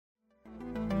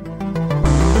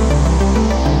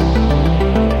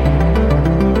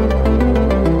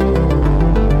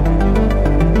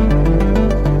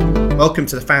Welcome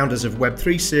to the Founders of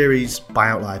Web3 series by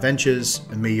Outlier Ventures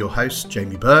and me, your host,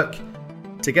 Jamie Burke.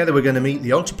 Together we're going to meet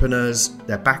the entrepreneurs,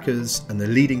 their backers and the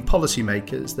leading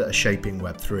policymakers that are shaping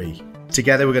Web3.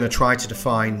 Together we're going to try to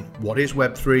define what is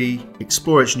Web3,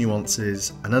 explore its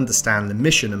nuances and understand the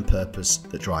mission and purpose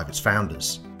that drive its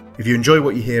founders. If you enjoy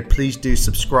what you hear, please do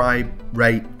subscribe,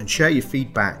 rate and share your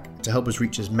feedback to help us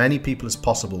reach as many people as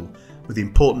possible with the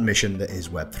important mission that is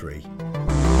Web3.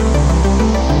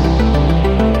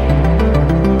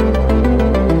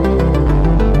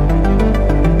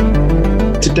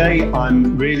 Today,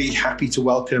 I'm really happy to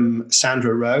welcome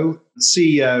Sandra Ro,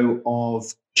 CEO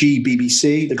of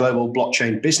GBBC, the Global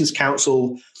Blockchain Business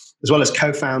Council, as well as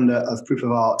co-founder of Proof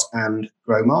of Art and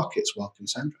Grow Markets. Welcome,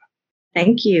 Sandra.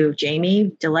 Thank you,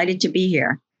 Jamie. Delighted to be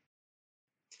here.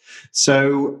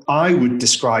 So I would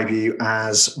describe you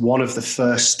as one of the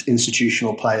first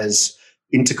institutional players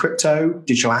into crypto,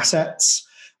 digital assets,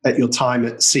 at your time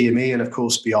at CME and of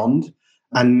course beyond.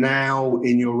 And now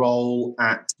in your role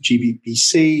at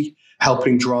GBBC,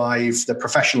 helping drive the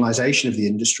professionalization of the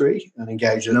industry and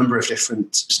engage a number of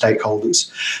different stakeholders.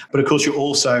 But of course, you're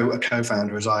also a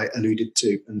co-founder, as I alluded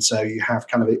to. And so you have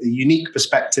kind of a unique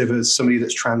perspective as somebody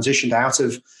that's transitioned out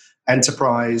of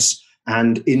enterprise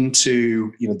and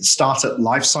into the startup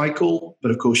life cycle.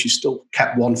 But of course, you still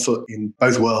kept one foot in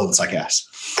both worlds, I guess.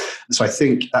 So I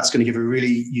think that's going to give a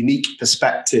really unique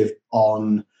perspective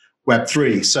on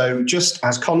Web3. So just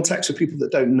as context for people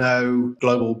that don't know,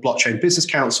 Global Blockchain Business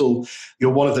Council,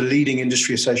 you're one of the leading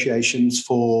industry associations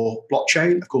for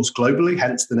blockchain, of course, globally,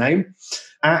 hence the name.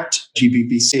 At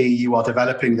GBBC, you are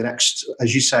developing the next,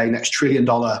 as you say, next $1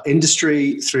 trillion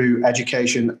industry through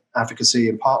education, advocacy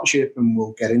and partnership. And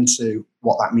we'll get into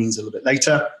what that means a little bit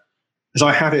later. As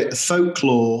I have it, the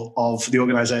folklore of the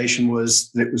organization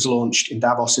was that it was launched in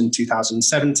Davos in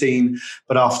 2017,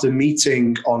 but after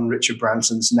meeting on Richard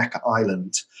Branson's Necker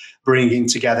Island, bringing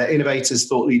together innovators,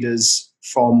 thought leaders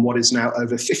from what is now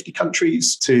over 50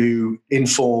 countries to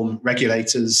inform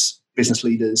regulators, business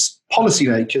leaders,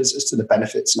 policymakers as to the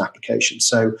benefits and applications.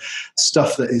 So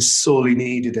stuff that is sorely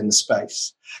needed in the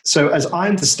space. So as I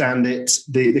understand it,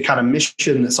 the kind of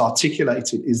mission that's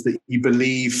articulated is that you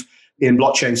believe in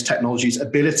blockchain's technology's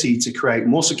ability to create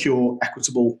more secure,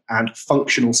 equitable, and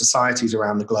functional societies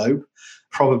around the globe.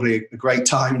 Probably a great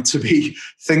time to be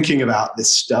thinking about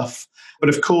this stuff. But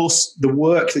of course, the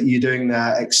work that you're doing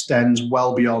there extends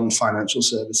well beyond financial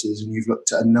services, and you've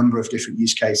looked at a number of different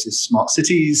use cases, smart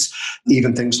cities,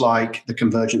 even things like the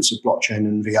convergence of blockchain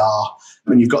and VR.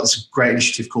 And you've got this great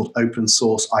initiative called Open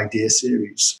Source Idea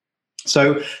Series.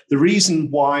 So the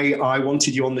reason why I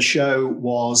wanted you on the show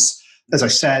was, as I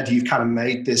said, you've kind of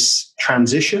made this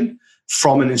transition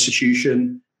from an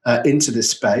institution into this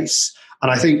space. And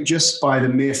I think just by the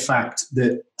mere fact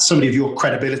that somebody of your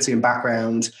credibility and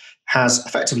background has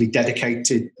effectively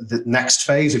dedicated the next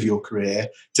phase of your career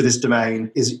to this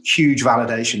domain is huge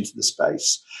validation to the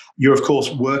space. You're, of course,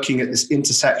 working at this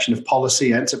intersection of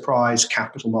policy, enterprise,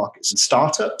 capital markets, and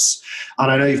startups.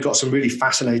 And I know you've got some really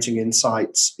fascinating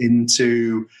insights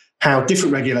into how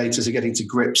different regulators are getting to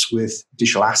grips with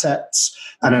digital assets.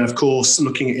 And then, of course,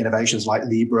 looking at innovations like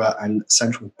Libra and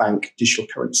central bank digital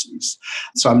currencies.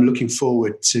 So I'm looking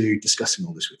forward to discussing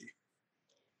all this with you.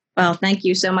 Well, thank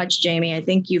you so much, Jamie. I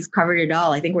think you've covered it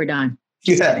all. I think we're done.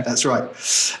 Yeah, that's right.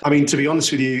 I mean, to be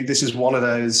honest with you, this is one of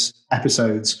those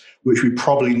episodes which we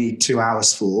probably need 2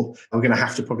 hours for. We're going to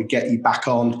have to probably get you back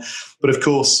on. But of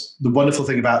course, the wonderful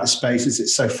thing about this space is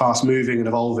it's so fast moving and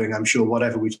evolving. I'm sure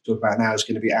whatever we talk about now is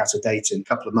going to be out of date in a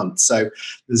couple of months. So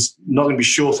there's not going to be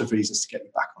short of reasons to get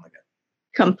you back on again.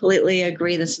 Completely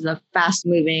agree. This is a fast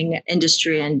moving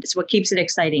industry and it's what keeps it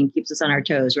exciting, keeps us on our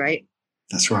toes, right?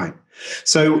 That's right.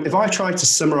 So if I try to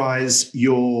summarize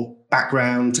your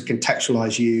background to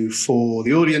contextualize you for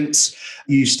the audience,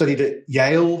 you studied at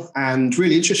Yale and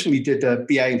really interestingly did a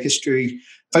BA in history,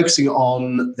 focusing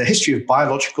on the history of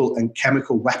biological and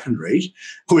chemical weaponry,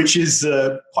 which is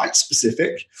quite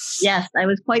specific. Yes, I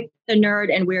was quite the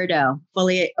nerd and weirdo.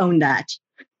 Fully own that.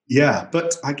 Yeah,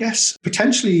 but I guess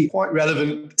potentially quite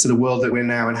relevant to the world that we're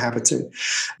now inhabiting.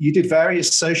 You did various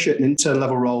associate and intern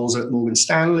level roles at Morgan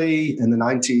Stanley in the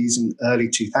 90s and early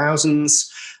 2000s.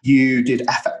 You did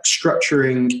FX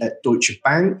structuring at Deutsche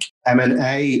Bank,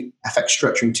 M&A, FX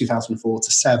structuring 2004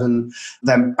 to 7,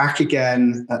 then back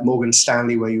again at Morgan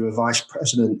Stanley where you were vice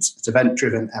president at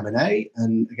event-driven M&A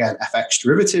and again FX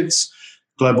derivatives,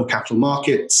 global capital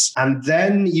markets. And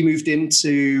then you moved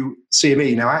into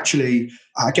CME. Now, actually,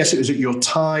 I guess it was at your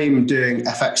time doing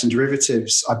FX and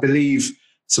derivatives, I believe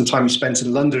some time you spent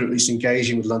in London, at least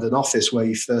engaging with London office, where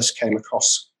you first came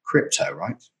across crypto,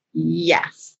 right?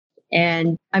 Yes.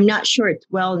 And I'm not sure it's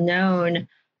well known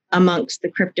amongst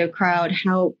the crypto crowd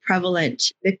how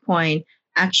prevalent Bitcoin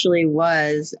actually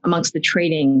was amongst the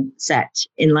trading set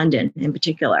in London in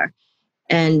particular.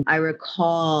 And I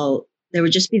recall there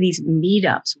would just be these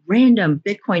meetups, random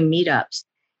Bitcoin meetups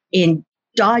in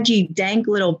dodgy, dank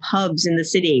little pubs in the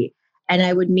city. And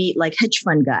I would meet like hedge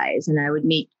fund guys and I would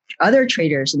meet other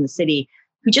traders in the city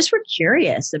who just were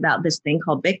curious about this thing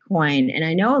called Bitcoin. And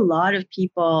I know a lot of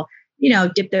people,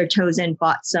 dipped their toes in,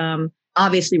 bought some,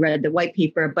 obviously read the white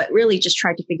paper, but really just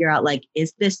tried to figure out like,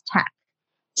 is this tech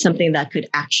something that could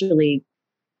actually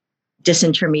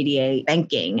disintermediate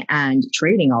banking and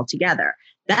trading altogether?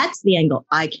 That's the angle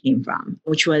I came from,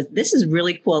 which was this is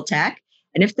really cool tech.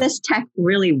 And if this tech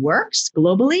really works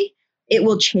globally, it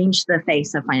will change the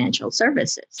face of financial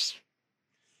services.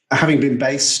 Having been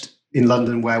based in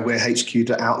London, where we're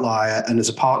HQ'd at Outlier, and as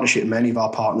a partnership, many of our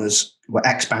partners were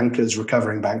ex-bankers,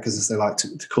 recovering bankers, as they like to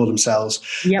call themselves,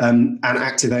 Yep. And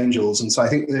active angels. And so I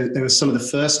think they were some of the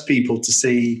first people to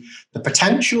see the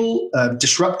potential,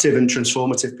 disruptive and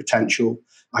transformative potential,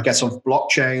 I guess, of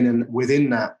blockchain and within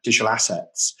that digital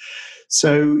assets.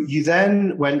 So you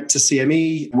then went to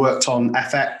CME, worked on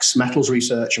FX, metals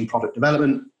research and product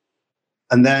development.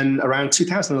 And then around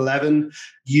 2011,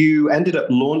 you ended up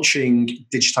launching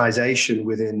digitization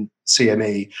within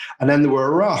CME. And then there were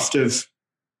a raft of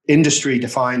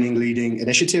industry-defining leading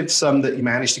initiatives, some that you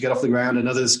managed to get off the ground and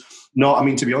others not. I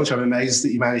mean, to be honest, I'm amazed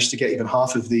that you managed to get even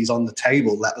half of these on the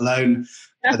table, let alone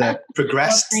the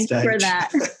progressed thanks stage. For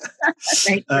that.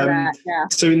 Thanks for that. Yeah.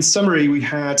 So in summary, we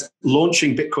had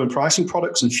launching Bitcoin pricing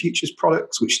products and futures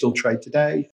products, which still trade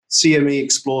today. CME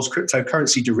explores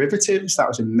cryptocurrency derivatives. That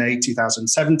was in May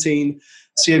 2017.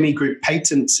 CME Group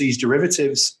patents these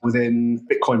derivatives within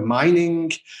Bitcoin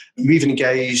mining. You even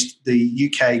engaged the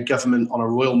UK government on a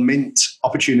Royal Mint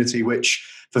opportunity, which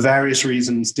for various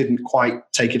reasons didn't quite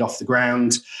take it off the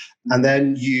ground. And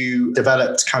then you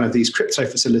developed kind of these crypto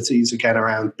facilities again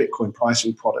around Bitcoin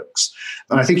pricing products.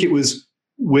 And I think it was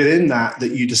within that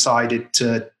you decided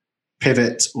to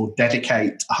pivot or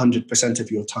dedicate 100%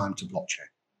 of your time to blockchain.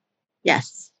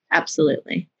 Yes,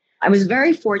 absolutely. I was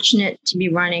very fortunate to be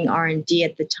running R&D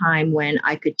at the time when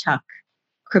I could tuck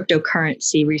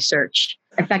cryptocurrency research,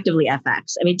 effectively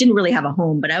FX. I mean, it didn't really have a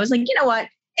home, but I was like, you know what?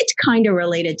 It's kind of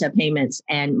related to payments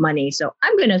and money. So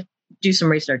I'm going to do some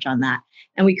research on that.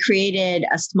 And we created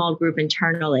a small group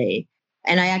internally.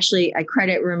 And I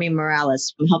credit Rumi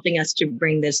Morales for helping us to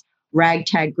bring this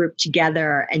ragtag group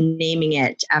together and naming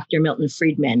it after Milton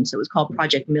Friedman. So it was called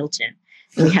Project Milton.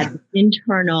 And we had an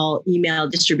internal email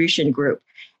distribution group.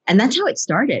 And that's how it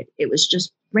started. It was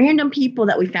just random people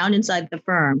that we found inside the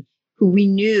firm who we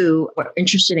knew were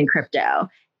interested in crypto.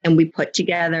 And we put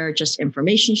together just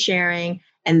information sharing.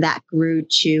 And that grew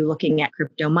to looking at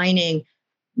crypto mining.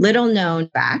 Little known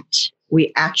fact,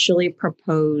 we actually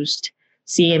proposed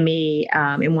CME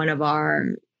in one of our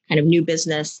kind of new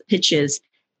business pitches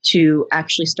to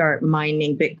actually start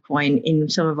mining Bitcoin in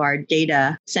some of our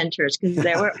data centers because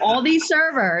there were all these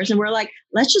servers and we're like,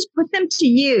 let's just put them to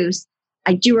use.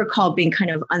 I do recall being kind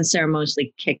of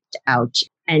unceremoniously kicked out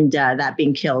and that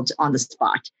being killed on the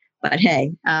spot. But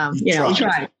hey, we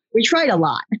tried. We tried a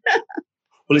lot.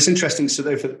 Well, it's interesting.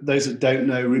 So for those that don't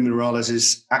know, Rumi Morales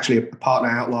is actually a partner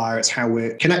Outlier. It's how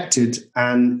we're connected.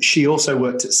 And she also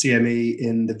worked at CME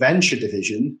in the venture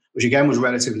division, which again was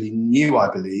relatively new,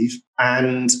 I believe.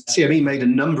 And CME made a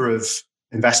number of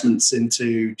investments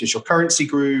into Digital Currency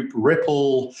Group,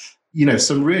 Ripple,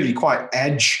 some really quite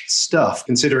edge stuff,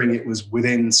 considering it was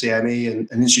within CME and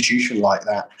an institution like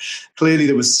that. Clearly,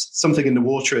 there was something in the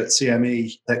water at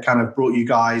CME that kind of brought you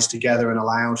guys together and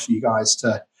allowed for you guys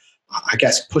to, I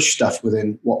guess, push stuff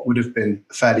within what would have been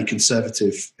a fairly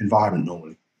conservative environment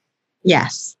normally.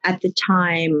 Yes. At the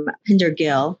time, Pinder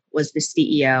Gill was the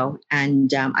CEO.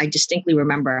 And I distinctly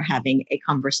remember having a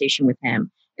conversation with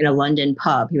him in a London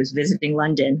pub. He was visiting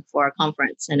London for a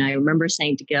conference. And I remember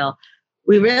saying to Gill,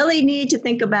 we really need to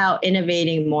think about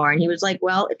innovating more. And he was like,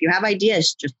 well, if you have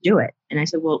ideas, just do it. And I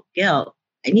said, well, Gill,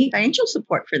 I need financial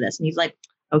support for this. And he's like,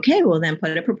 okay, well, then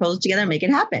put a proposal together and make it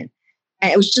happen.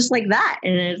 And it was just like that.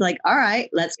 And it was like, all right,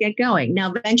 let's get going.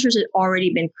 Now, ventures had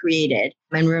already been created.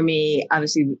 And Rumi,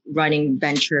 obviously running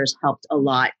ventures helped a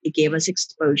lot. It gave us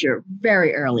exposure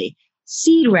very early.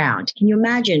 Seed round, can you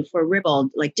imagine for Ripple,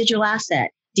 like digital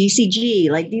asset, DCG,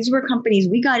 like these were companies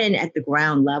we got in at the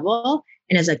ground level.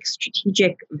 And as a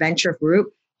strategic venture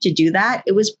group to do that,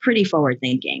 it was pretty forward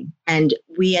thinking. And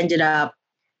we ended up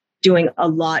doing a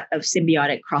lot of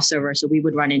symbiotic crossover. So we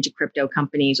would run into crypto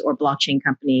companies or blockchain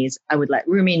companies. I would let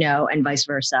Rumi know and vice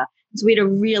versa. So we had a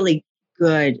really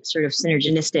good sort of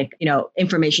synergistic,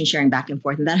 information sharing back and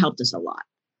forth. And that helped us a lot.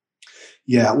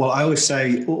 Yeah, well, I always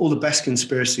say all the best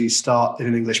conspiracies start in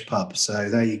an English pub. So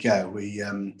there you go.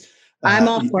 I'm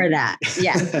all for that.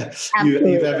 Yeah,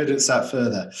 you've evidenced that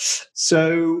further.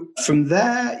 So from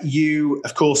there, you,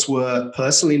 of course, were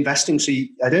personally investing. So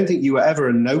I don't think you were ever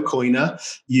a no-coiner.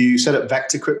 You set up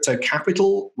Vector Crypto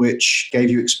Capital, which gave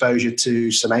you exposure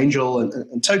to some angel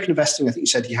and token investing. I think you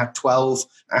said you had 12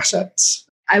 assets.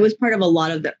 I was part of a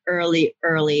lot of the early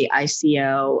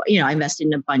ICO. I invested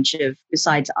in a bunch of,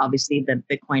 besides obviously the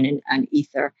Bitcoin and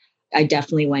Ether, I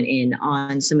definitely went in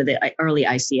on some of the early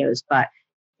ICOs, but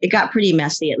it got pretty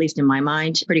messy, at least in my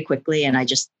mind, pretty quickly. And I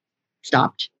just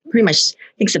stopped. Pretty much,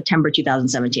 I think September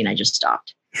 2017, I just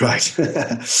stopped. Right.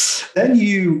 Then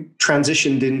you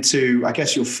transitioned into, I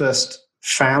guess, your first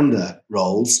founder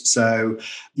roles. So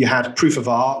you had Proof of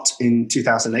Art in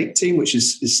 2018, which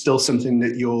is still something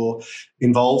that you're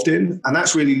involved in. And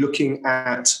that's really looking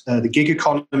at the gig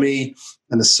economy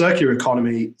and the circular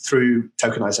economy through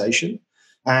tokenization.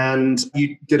 And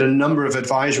you did a number of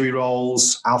advisory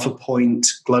roles, Alpha Point,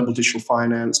 Global Digital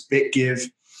Finance,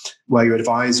 BitGive, where you're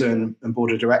advisor and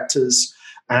board of directors.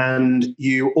 And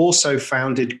you also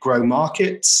founded Grow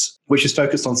Markets, which is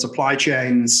focused on supply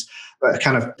chains,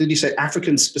 did you say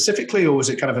African specifically, or was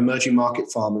it kind of emerging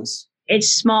market farmers? It's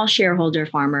small shareholder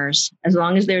farmers. As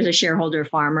long as there's a shareholder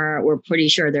farmer, we're pretty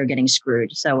sure they're getting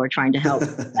screwed. So we're trying to help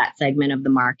that segment of the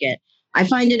market. I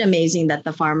find it amazing that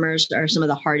the farmers are some of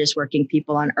the hardest working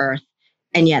people on earth,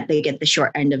 and yet they get the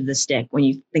short end of the stick when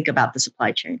you think about the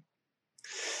supply chain.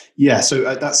 Yeah,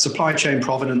 so that supply chain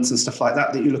provenance and stuff like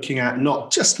that you're looking at,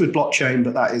 not just with blockchain,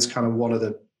 but that is kind of one of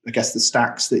the, I guess, the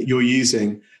stacks that you're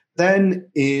using. Then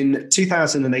in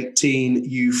 2018,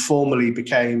 you formally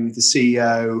became the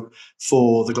CEO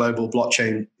for the Global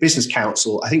Blockchain Business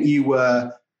Council. I think you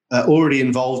were already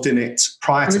involved in it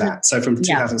prior to that. So from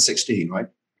 2016, right?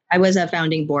 I was a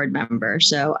founding board member.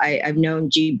 So I've known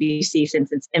GBC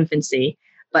since its infancy,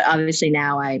 but obviously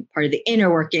now I'm part of the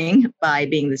inner working by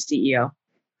being the CEO.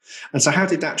 And so how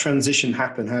did that transition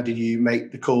happen? How did you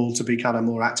make the call to be kind of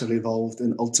more actively involved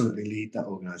and ultimately lead that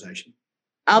organization?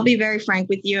 I'll be very frank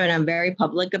with you, and I'm very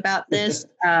public about this.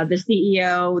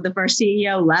 The first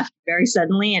CEO left very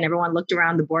suddenly, and everyone looked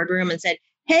around the boardroom and said,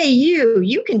 "Hey,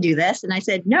 you can do this." And I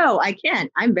said, "No, I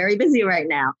can't. I'm very busy right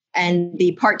now." And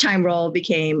the part-time role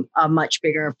became a much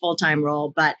bigger full-time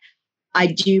role. But I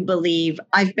do believe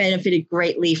I've benefited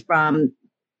greatly from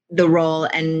the role,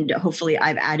 and hopefully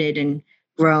I've added and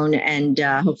grown and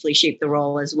hopefully shaped the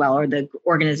role as well, or the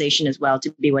organization as well,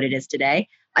 to be what it is today.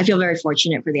 I feel very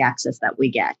fortunate for the access that we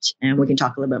get, and we can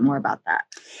talk a little bit more about that.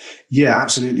 Yeah,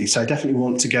 absolutely. So I definitely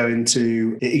want to go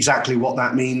into exactly what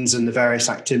that means and the various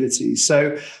activities.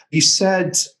 So you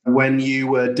said when you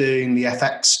were doing the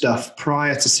FX stuff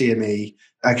prior to CME,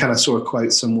 I kind of saw a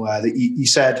quote somewhere that you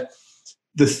said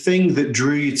the thing that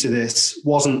drew you to this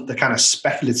wasn't the kind of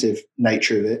speculative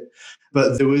nature of it,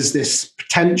 but there was this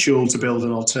potential to build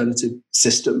an alternative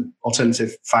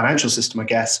financial system, I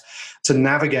guess, to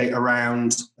navigate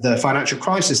around the financial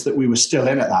crisis that we were still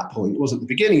in at that point. It wasn't the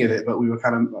beginning of it, but we were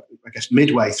kind of, I guess,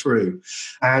 midway through.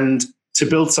 And to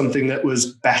build something that was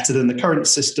better than the current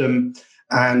system,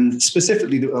 and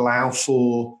specifically that would allow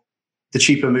for the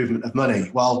cheaper movement of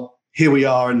money. Well, here we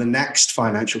are in the next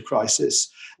financial crisis.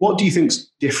 What do you think's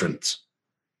different?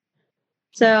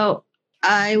 So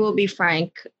I will be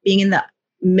frank, being in the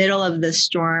middle of the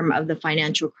storm of the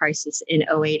financial crisis in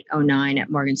 08, 09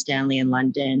 at Morgan Stanley in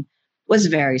London was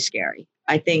very scary.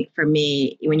 I think for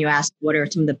me, when you ask what are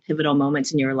some of the pivotal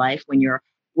moments in your life when your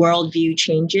worldview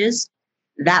changes,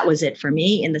 that was it for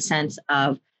me, in the sense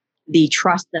of the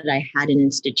trust that I had in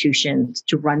institutions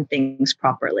to run things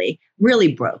properly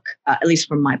really broke, at least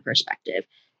from my perspective.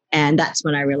 And that's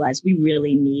when I realized we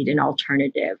really need an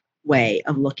alternative way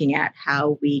of looking at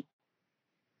how we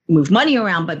move money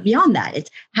around. But beyond that, it's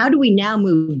how do we now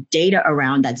move data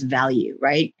around that's value,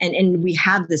 right? And we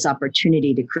have this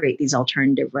opportunity to create these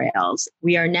alternative rails.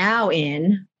 We are now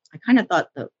in, I kind of thought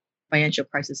the financial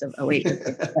crisis of 08,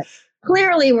 but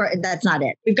clearly that's not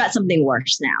it. We've got something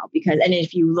worse now and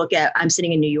if you look at, I'm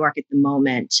sitting in New York at the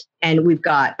moment, and we've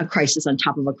got a crisis on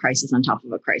top of a crisis on top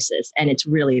of a crisis. And it's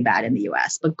really bad in the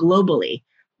US, but globally,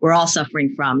 we're all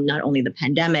suffering from not only the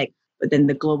pandemic, but then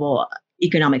the global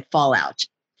economic fallout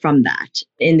from that.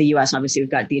 In the US, obviously,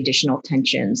 we've got the additional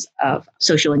tensions of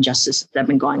social injustice that have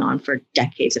been going on for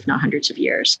decades, if not hundreds of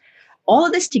years. All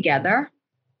of this together,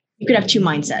 you could have two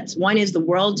mindsets. One is the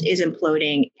world is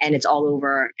imploding and it's all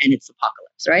over and it's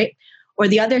apocalypse, right? Or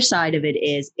the other side of it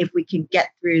is, if we can get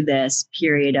through this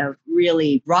period of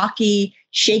really rocky,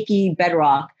 shaky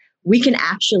bedrock, we can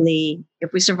actually,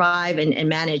 if we survive and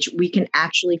manage, we can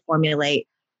actually formulate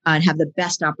and have the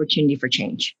best opportunity for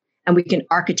change. And we can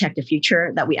architect a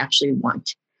future that we actually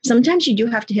want. Sometimes you do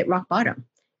have to hit rock bottom.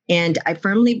 And I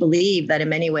firmly believe that in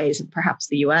many ways, perhaps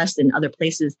the US and other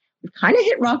places, we've kind of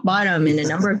hit rock bottom in a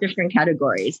number of different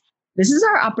categories. This is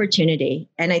our opportunity.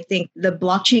 And I think the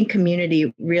blockchain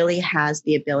community really has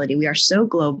the ability. We are so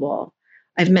global.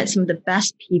 I've met some of the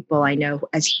best people I know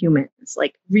as humans,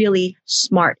 like really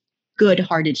smart,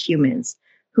 good-hearted humans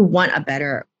who want a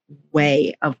better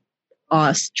way of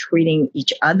us treating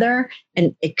each other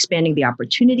and expanding the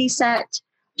opportunity set,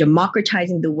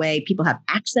 democratizing the way people have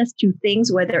access to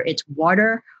things, whether it's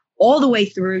water, all the way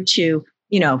through to,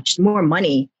 just more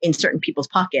money in certain people's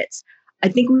pockets. I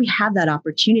think we have that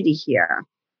opportunity here.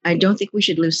 I don't think we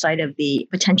should lose sight of the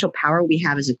potential power we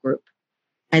have as a group.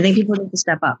 I think people need to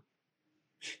step up.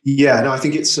 Yeah, no, I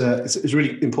think it's a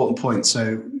really important point.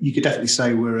 So you could definitely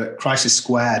say we're at crisis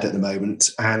squared at the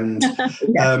moment. And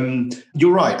Yeah.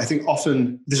 You're right. I think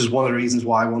often this is one of the reasons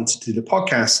why I wanted to do the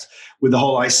podcast with the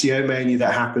whole ICO mania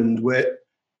that happened. Where,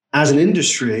 as an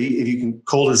industry, if you can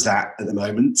call us that at the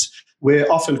moment, we're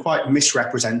often quite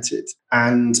misrepresented.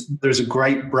 And there's a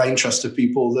great brain trust of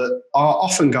people that are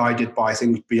often guided by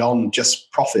things beyond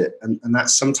just profit. And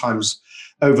that's sometimes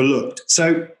overlooked.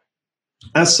 So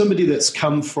as somebody that's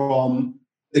come from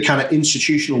the kind of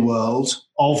institutional world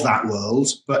of that world,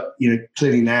 but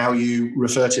clearly now you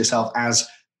refer to yourself as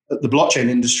the blockchain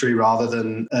industry rather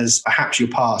than as perhaps your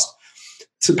past.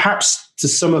 So perhaps to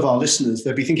some of our listeners,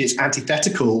 they'll be thinking it's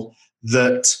antithetical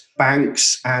that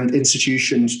banks and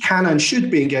institutions can and should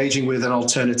be engaging with an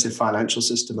alternative financial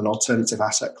system, an alternative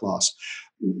asset class.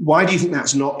 Why do you think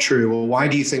that's not true? Or why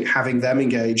do you think having them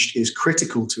engaged is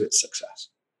critical to its success?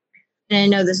 And I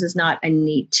know this is not a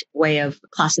neat way of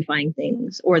classifying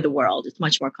things or the world. It's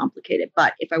much more complicated.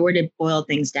 But if I were to boil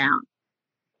things down,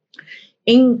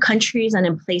 in countries and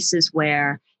in places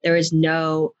where there is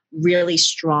no really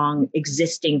strong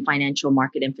existing financial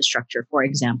market infrastructure, for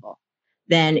example,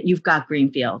 then you've got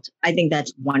greenfield. I think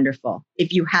that's wonderful.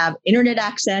 If you have internet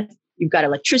access, you've got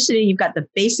electricity, you've got the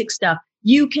basic stuff,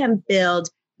 you can build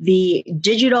the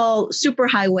digital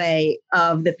superhighway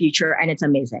of the future, and it's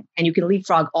amazing. And you can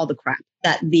leapfrog all the crap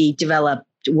that the developed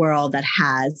world that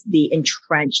has the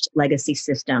entrenched legacy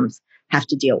systems have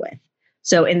to deal with.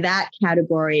 So in that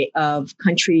category of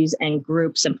countries and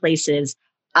groups and places,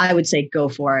 I would say go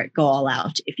for it, go all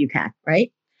out if you can,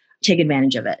 right? Take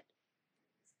advantage of it.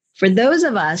 For those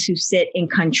of us who sit in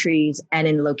countries and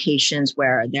in locations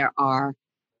where there are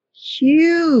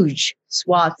huge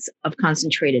swaths of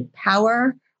concentrated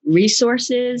power,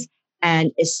 resources,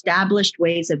 and established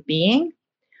ways of being,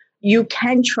 you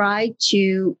can try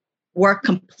to work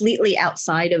completely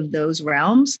outside of those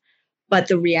realms. But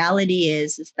the reality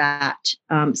is that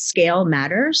scale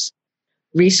matters,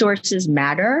 resources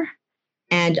matter.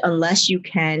 And unless you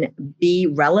can be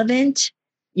relevant,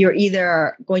 you're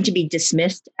either going to be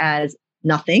dismissed as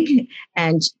nothing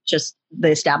and just the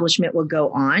establishment will go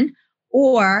on.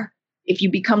 Or if you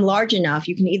become large enough,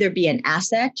 you can either be an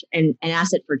asset and an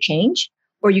asset for change,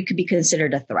 or you could be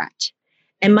considered a threat.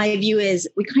 And my view is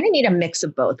we kind of need a mix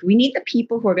of both. We need the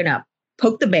people who are going to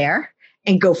poke the bear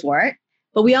and go for it.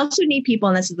 But we also need people,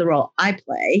 and this is the role I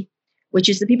play, which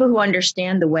is the people who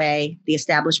understand the way the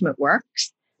establishment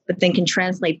works, but then can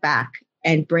translate back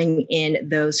and bring in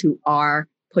those who are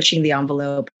pushing the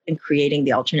envelope and creating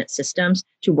the alternate systems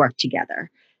to work together.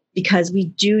 Because we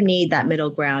do need that middle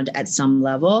ground at some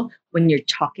level when you're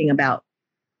talking about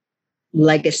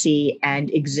legacy and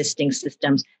existing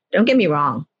systems. Don't get me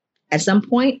wrong. At some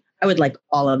point, I would like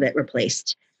all of it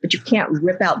replaced, but you can't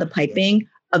rip out the piping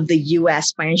of the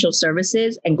US financial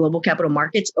services and global capital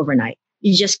markets overnight.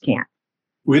 You just can't.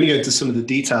 We're going to go into some of the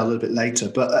detail a little bit later,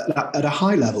 but at a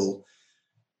high level,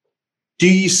 do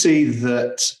you see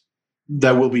that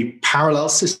there will be parallel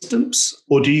systems,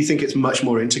 or do you think it's much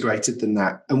more integrated than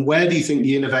that? And where do you think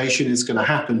the innovation is going to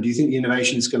happen? Do you think the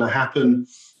innovation is going to happen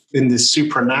in this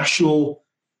supranational,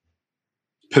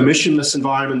 permissionless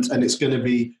environment, and it's going to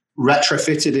be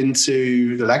retrofitted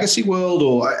into the legacy world,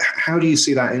 or how do you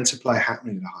see that interplay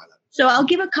happening at a high level? So I'll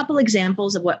give a couple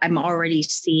examples of what I'm already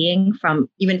seeing from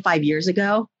even 5 years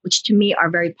ago, which to me are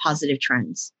very positive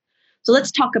trends. So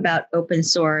let's talk about open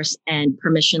source and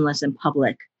permissionless and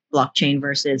public blockchain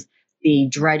versus the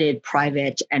dreaded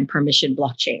private and permission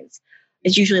blockchains.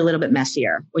 It's usually a little bit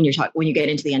messier when you get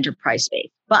into the enterprise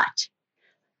space. But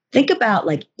think about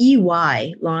like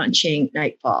EY launching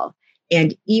Nightfall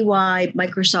and EY,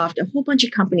 Microsoft, a whole bunch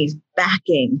of companies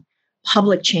backing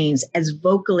public chains as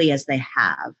vocally as they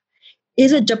have.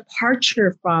 is a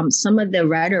departure from some of the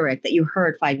rhetoric that you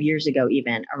heard 5 years ago,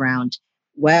 even around,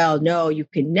 well, no, you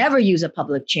can never use a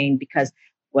public chain because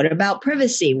what about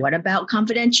privacy? What about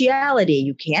confidentiality?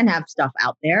 You can't have stuff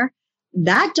out there.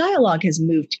 That dialogue has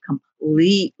moved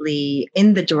completely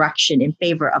in the direction in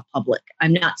favor of public.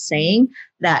 I'm not saying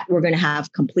that we're going to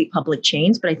have complete public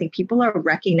chains, but I think people are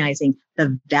recognizing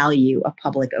the value of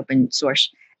public open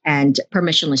source and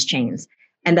permissionless chains,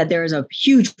 and that there is a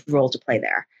huge role to play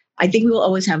there. I think we will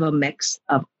always have a mix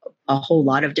of a whole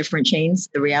lot of different chains.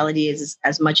 The reality is,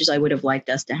 as much as I would have liked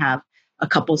us to have a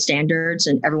couple standards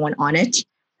and everyone on it,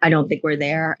 I don't think we're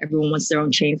there. Everyone wants their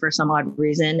own chain for some odd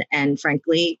reason. And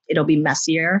frankly, it'll be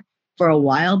messier for a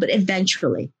while, but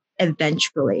eventually,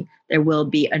 there will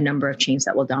be a number of chains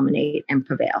that will dominate and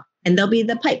prevail. And they'll be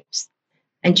the pipes.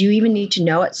 And do you even need to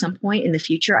know at some point in the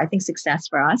future? I think success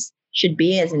for us should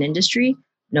be, as an industry,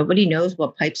 nobody knows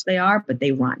what pipes they are, but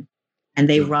they run. And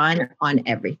they run on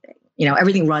everything.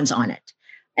 Everything runs on it.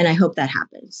 And I hope that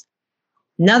happens.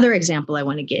 Another example I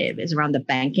want to give is around the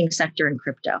banking sector and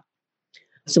crypto.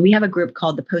 So we have a group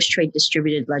called the Post-Trade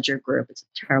Distributed Ledger Group. It's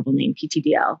a terrible name,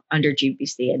 PTDL, under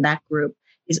GBC. And that group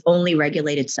is only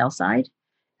regulated sell-side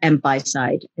and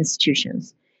buy-side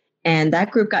institutions. And that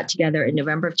group got together in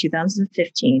November of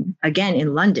 2015, again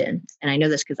in London. And I know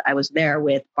this because I was there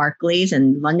with Barclays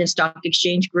and London Stock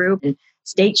Exchange Group and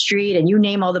State Street, and you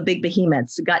name all the big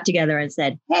behemoths, got together and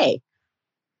said, hey,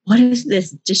 what is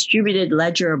this distributed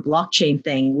ledger blockchain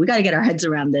thing? We got to get our heads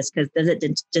around this, because does it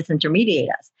disintermediate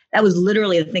us? That was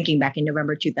literally the thinking back in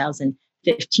November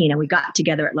 2015. And we got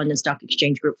together at London Stock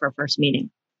Exchange Group for our first meeting.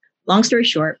 Long story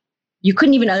short, you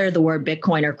couldn't even utter the word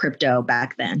Bitcoin or crypto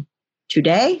back then.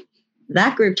 Today,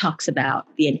 that group talks about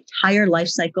the entire life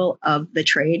cycle of the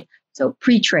trade. So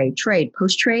pre-trade, trade,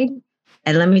 post-trade.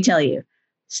 And let me tell you,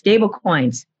 stable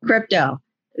coins, crypto,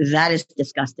 that is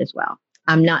discussed as well.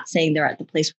 I'm not saying they're at the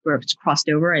place where it's crossed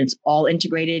over and it's all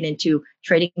integrated into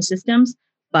trading systems,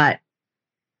 but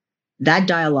that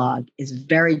dialogue is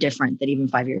very different than even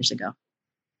 5 years ago.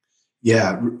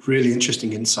 Yeah, really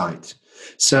interesting insight.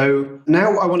 So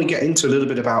now I want to get into a little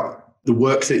bit about the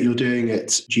work that you're doing at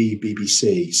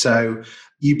GBBC. So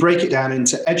you break it down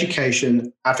into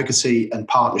education, advocacy, and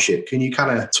partnership. Can you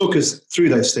kind of talk us through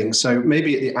those things? So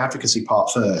maybe at the advocacy part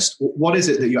first, what is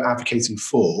it that you're advocating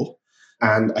for?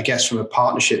 And I guess from a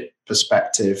partnership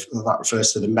perspective, that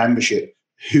refers to the membership,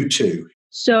 who to?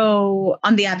 So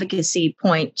on the advocacy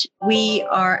point, we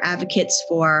are advocates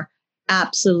for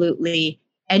absolutely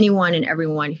anyone and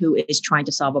everyone who is trying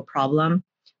to solve a problem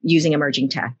using emerging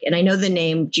tech. And I know the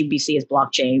name GBC is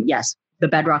blockchain. Yes, the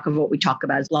bedrock of what we talk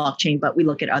about is blockchain, but we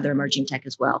look at other emerging tech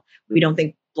as well. We don't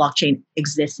think blockchain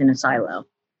exists in a silo.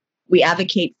 We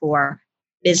advocate for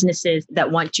businesses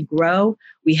that want to grow.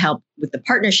 We help with the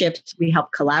partnerships. We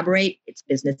help collaborate. It's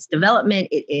business development.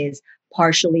 It is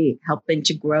partially helping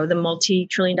to grow the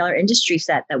multi-trillion-dollar industry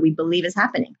set that we believe is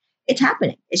happening. It's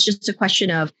happening. It's just a question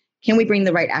of, can we bring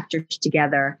the right actors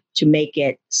together to make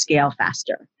it scale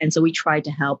faster? And so we try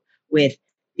to help with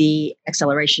the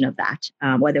acceleration of that,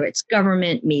 whether it's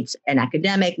government meets an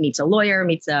academic, meets a lawyer,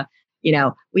 meets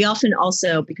we often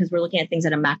also, because we're looking at things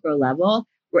at a macro level,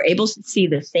 we're able to see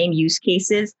the same use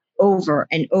cases over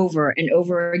and over and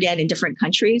over again in different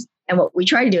countries. And what we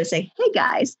try to do is say, hey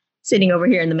guys, sitting over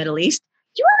here in the Middle East,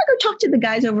 do you want to go talk to the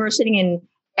guys over sitting in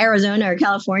Arizona or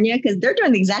California? Because they're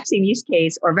doing the exact same use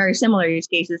case or very similar use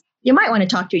cases. You might want to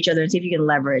talk to each other and see if you can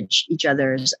leverage each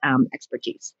other's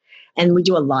expertise. And we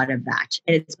do a lot of that.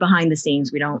 And it's behind the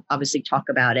scenes. We don't obviously talk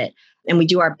about it. And we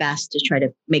do our best to try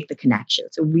to make the connection.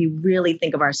 So we really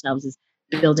think of ourselves as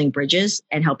building bridges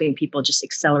and helping people just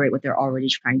accelerate what they're already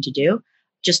trying to do.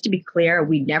 Just to be clear,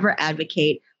 we never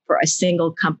advocate for a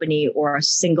single company or a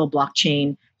single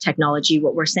blockchain technology.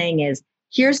 What we're saying is,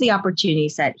 here's the opportunity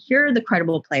set. Here are the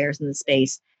credible players in the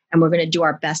space. And we're going to do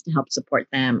our best to help support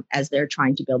them as they're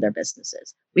trying to build their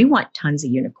businesses. We want tons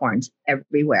of unicorns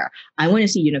everywhere. I want to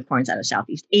see unicorns out of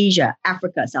Southeast Asia,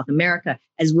 Africa, South America,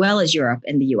 as well as Europe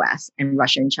and the US and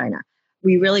Russia and China.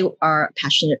 We really are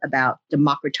passionate about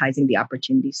democratizing the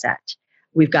opportunity set.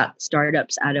 We've got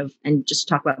startups out of, and just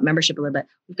to talk about membership a little bit,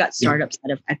 we've got startups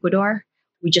out of Ecuador.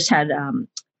 We just had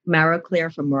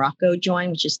Maroclear from Morocco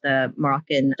join, which is the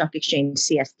Moroccan Stock Exchange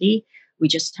CSD. We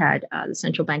just had the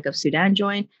Central Bank of Sudan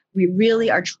join. We really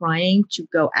are trying to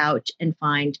go out and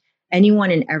find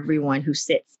anyone and everyone who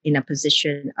sits in a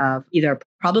position of either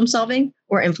problem solving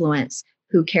or influence,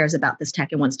 who cares about this tech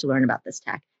and wants to learn about this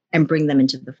tech, and bring them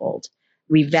into the fold.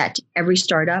 We vet every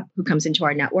startup who comes into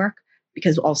our network,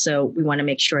 because also we want to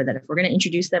make sure that if we're going to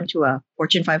introduce them to a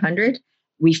Fortune 500,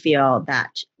 we feel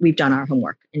that we've done our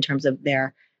homework in terms of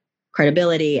their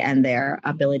credibility and their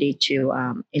ability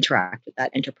to interact with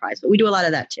that enterprise. But we do a lot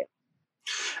of that too.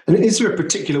 And is there a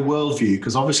particular worldview?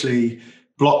 Because obviously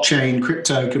blockchain,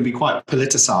 crypto can be quite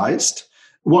politicized.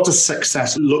 What does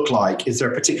success look like? Is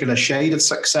there a particular shade of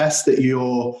success that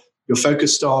you're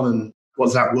focused on, and what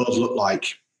does that world look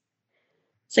like?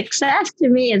 Success to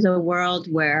me is a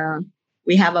world where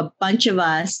we have a bunch of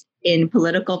us in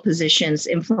political positions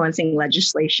influencing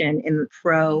legislation in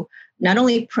not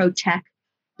only pro tech,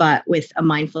 but with a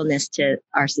mindfulness to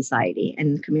our society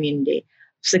and community.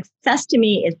 Success to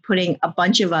me is putting a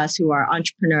bunch of us who are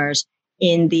entrepreneurs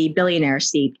in the billionaire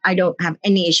seat. I don't have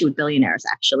any issue with billionaires,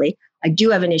 actually. I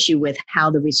do have an issue with how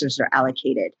the resources are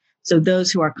allocated. So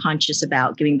those who are conscious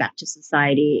about giving back to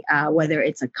society, whether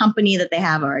it's a company that they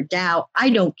have or a DAO,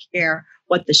 I don't care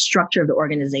what the structure of the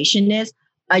organization is.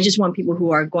 I just want people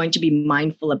who are going to be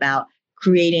mindful about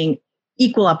creating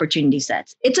equal opportunity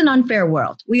sets. It's an unfair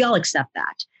world. We all accept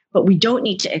that, but we don't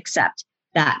need to accept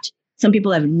that some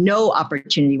people have no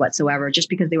opportunity whatsoever just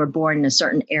because they were born in a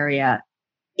certain area,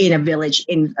 in a village,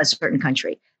 in a certain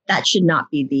country. That should not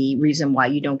be the reason why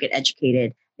you don't get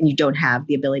educated and you don't have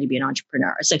the ability to be an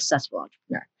entrepreneur, a successful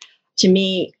entrepreneur. To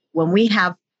me, when we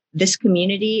have this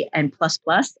community and plus,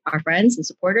 our friends and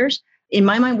supporters, in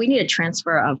my mind, we need a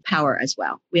transfer of power as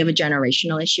well. We have a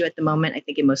generational issue at the moment, I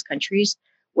think, in most countries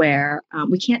where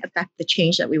we can't affect the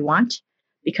change that we want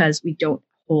because we don't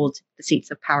hold the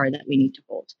seats of power that we need to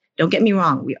hold. Don't get me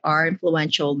wrong. We are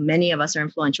influential. Many of us are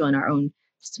influential in our own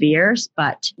spheres,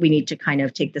 but we need to kind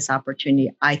of take this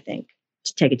opportunity, I think,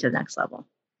 to take it to the next level.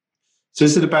 So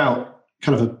is it about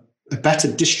kind of a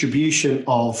better distribution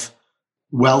of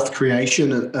wealth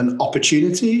creation and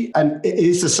opportunity? And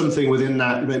is there something within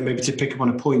that, maybe to pick up on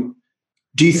a point,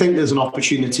 do you think there's an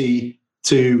opportunity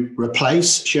to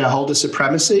replace shareholder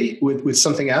supremacy with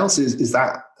something else? Is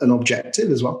that an objective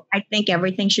as well? I think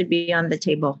everything should be on the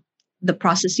table. The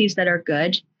processes that are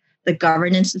good, the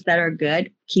governances that are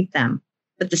good, keep them.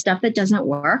 But the stuff that doesn't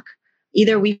work,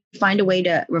 either we find a way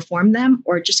to reform them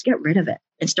or just get rid of it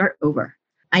and start over.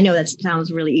 I know that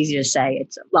sounds really easy to say.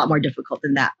 It's a lot more difficult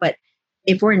than that. But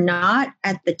if we're not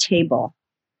at the table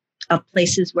of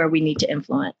places where we need to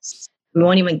influence, we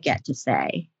won't even get to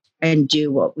say and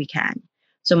do what we can.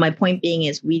 So my point being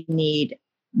is we need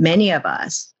many of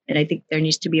us, and I think there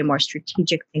needs to be a more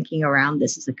strategic thinking around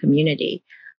this as a community,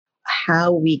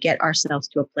 how we get ourselves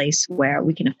to a place where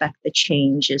we can affect the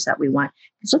changes that we want.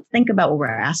 So let's think about what we're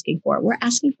asking for. We're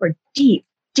asking for deep,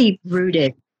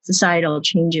 deep-rooted societal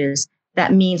changes.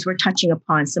 That means we're touching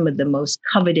upon some of the most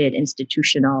coveted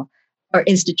institutions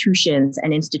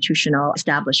and institutional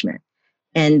establishment.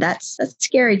 And that's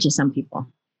scary to some people.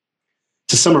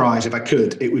 To summarize, if I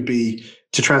could, it would be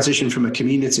to transition from a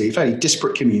community, a fairly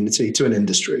disparate community, to an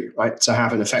industry, right? To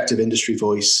have an effective industry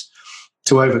voice,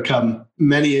 to overcome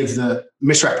many of the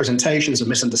misrepresentations and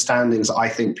misunderstandings that I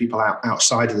think people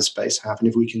outside of the space have. And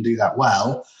if we can do that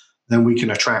well, then we can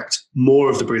attract more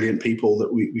of the brilliant people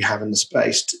that we have in the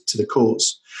space to the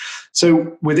cause.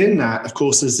 So within that, of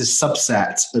course, there's this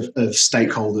subset of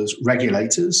stakeholders,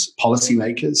 regulators,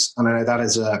 policymakers, and I know that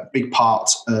is a big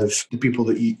part of the people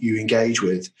that you engage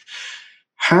with.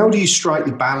 How do you strike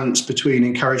the balance between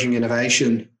encouraging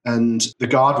innovation and the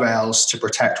guardrails to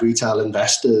protect retail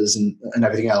investors and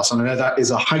everything else? And I know that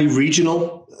is a highly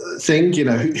regional thing,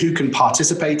 who can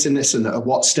participate in this and at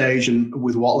what stage and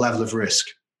with what level of risk?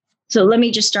 So let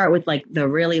me just start with like the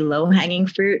really low-hanging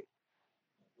fruit.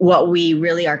 What we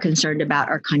really are concerned about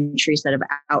are countries that have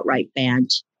outright banned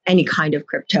any kind of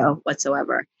crypto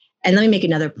whatsoever. And let me make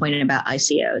another point about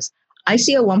ICOs.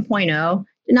 ICO 1.0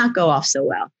 did not go off so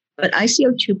well, but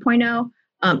ICO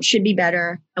 2.0 should be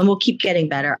better and will keep getting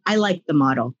better. I like the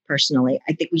model personally.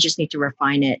 I think we just need to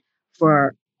refine it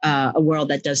for a world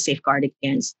that does safeguard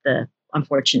against the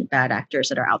unfortunate bad actors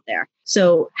that are out there.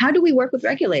 So how do we work with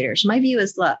regulators? My view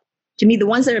is, look, to me, the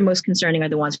ones that are most concerning are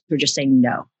the ones who are just saying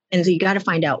no. And so you got to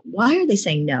find out, why are they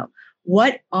saying no?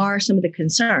 What are some of the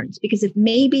concerns? Because if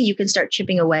maybe you can start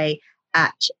chipping away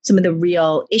at some of the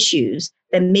real issues,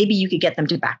 then maybe you could get them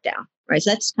to back down, right? So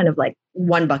that's kind of like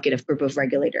one bucket of group of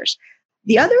regulators.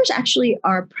 The others actually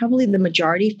are probably the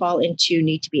majority fall into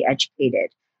need to be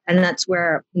educated. And that's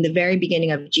where in the very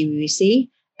beginning of GBC,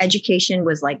 education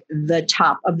was like the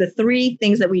top of the three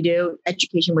things that we do.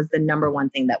 Education was the number one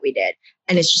thing that we did.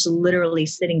 And it's just literally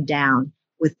sitting down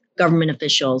with government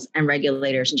officials and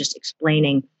regulators and just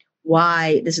explaining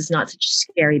why this is not such a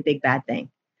scary, big, bad thing.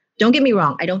 Don't get me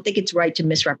wrong. I don't think it's right to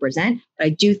misrepresent, but I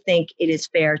do think it is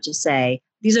fair to say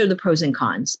these are the pros and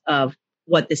cons of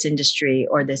what this industry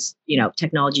or this,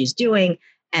 technology is doing.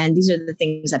 And these are the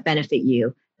things that benefit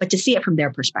you, but to see it from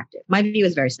their perspective. My view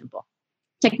is very simple.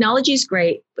 Technology is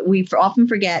great, but we often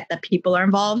forget that people are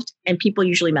involved and people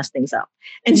usually mess things up.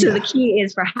 And so the key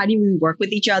is for how do we work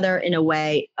with each other in a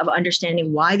way of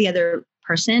understanding why the other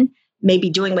person may be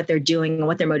doing what they're doing and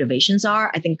what their motivations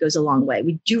are, I think goes a long way.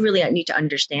 We do really need to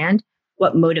understand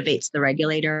what motivates the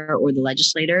regulator or the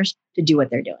legislators to do what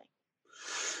they're doing.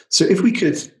 So if we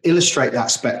could illustrate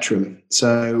that spectrum.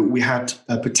 So we had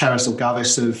Pteris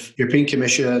Ilgavis of European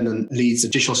Commission and leads the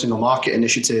Digital Single Market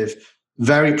Initiative,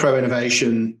 very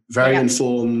pro-innovation, very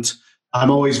informed.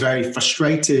 I'm always very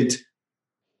frustrated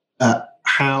at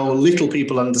how little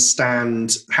people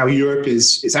understand how Europe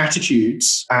is its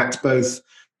attitudes at both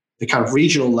the kind of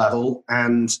regional level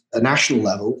and a national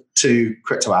level to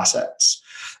crypto assets.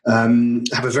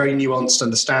 Have a very nuanced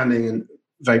understanding and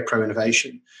very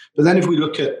pro-innovation. But then if we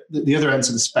look at the other ends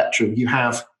of the spectrum, you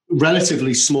have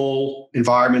relatively small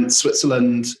environments,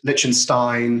 Switzerland,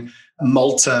 Liechtenstein,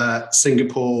 Malta,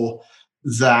 Singapore,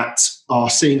 that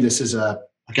are seeing this as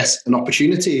an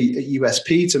opportunity, a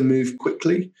USP to move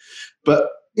quickly. But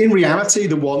in reality,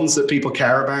 the ones that people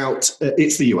care about,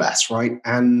 it's the US, right?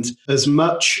 And as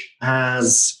much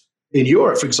as in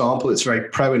Europe, for example, it's very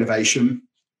pro-innovation,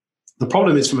 the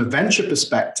problem is from a venture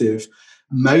perspective,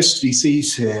 most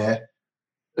VCs here,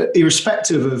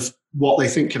 irrespective of what they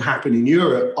think can happen in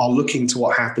Europe, are looking to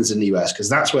what happens in the US, because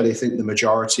that's where they think the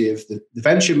majority of the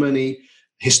venture money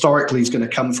historically is going to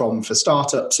come from for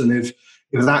startups. And if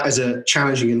that is a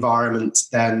challenging environment,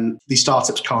 then these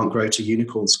startups can't grow to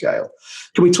unicorn scale.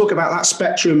 Can we talk about that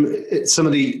spectrum, some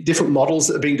of the different models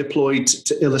that are being deployed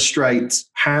to illustrate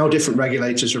how different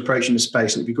regulators are approaching the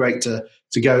space? And it'd be great to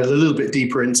go a little bit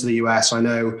deeper into the US. I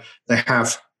know they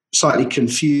have slightly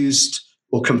confused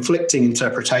or conflicting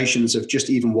interpretations of just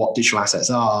even what digital assets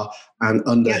are and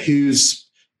under whose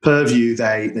purview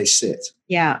they sit.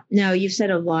 Yeah, no, you've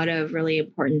said a lot of really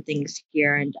important things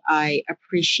here. And I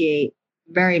appreciate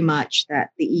very much that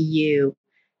the EU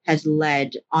has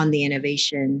led on the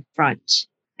innovation front.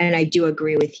 And I do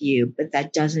agree with you, but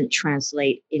that doesn't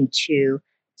translate into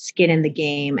skin in the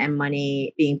game and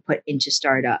money being put into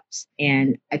startups.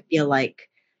 And I feel like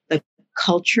the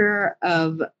culture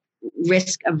of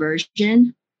risk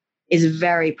aversion is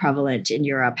very prevalent in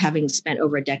Europe. Having spent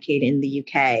over a decade in the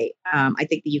UK, I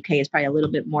think the UK is probably a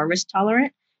little bit more risk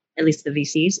tolerant, at least the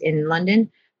VCs in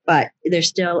London, but there's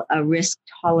still a risk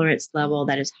tolerance level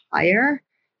that is higher,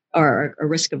 or a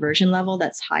risk aversion level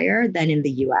that's higher than in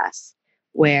the US,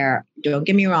 where, don't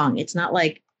get me wrong, it's not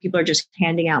like people are just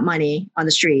handing out money on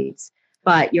the streets,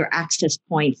 but your access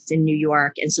points in New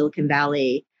York and Silicon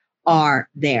Valley are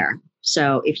there.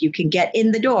 So if you can get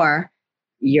in the door,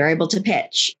 you're able to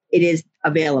pitch. It is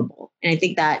available. And I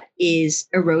think that is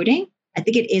eroding. I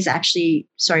think it is actually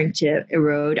starting to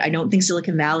erode. I don't think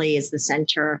Silicon Valley is the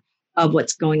center of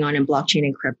what's going on in blockchain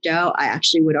and crypto. I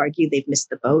actually would argue they've missed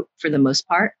the boat for the most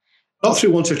part. Not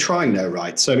through want of trying, though,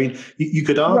 right? So, I mean, you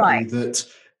could argue that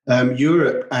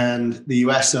Europe and the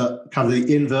US are kind of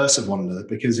the inverse of one another,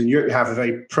 because in Europe you have a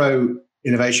very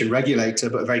pro-innovation regulator,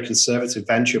 but a very conservative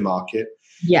venture market.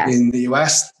 Yes. In the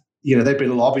US, they've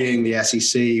been lobbying the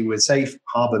SEC with safe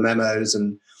harbor memos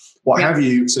and what have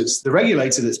you. So it's the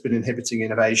regulator that's been inhibiting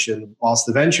innovation, whilst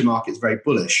the venture market is very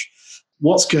bullish.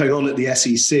 What's going on at the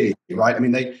SEC, right? I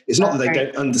mean, it's not that they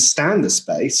don't understand the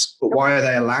space, but why are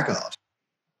they a laggard?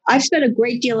 I've spent a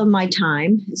great deal of my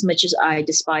time, as much as I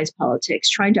despise politics,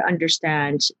 trying to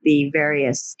understand the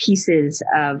various pieces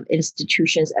of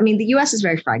institutions. I mean, the US is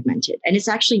very fragmented and it's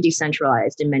actually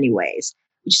decentralized in many ways,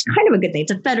 which is kind of a good thing.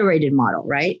 It's a federated model,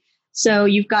 right? So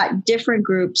you've got different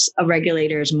groups of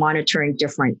regulators monitoring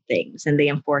different things and they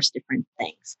enforce different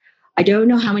things. I don't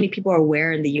know how many people are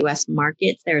aware in the US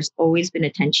markets, there's always been a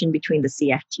tension between the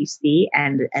CFTC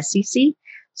and the SEC.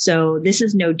 So this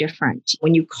is no different.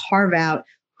 When you carve out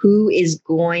who is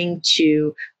going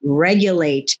to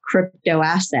regulate crypto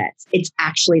assets, it's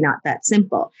actually not that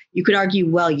simple. You could argue,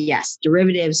 well, yes,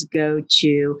 derivatives go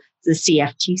to the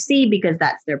CFTC because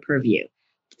that's their purview.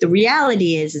 The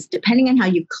reality is depending on how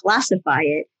you classify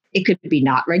it, it could be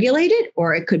not regulated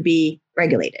or it could be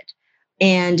regulated.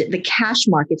 And the cash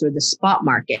markets or the spot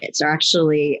markets are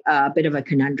actually a bit of a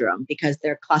conundrum because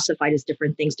they're classified as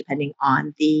different things depending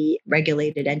on the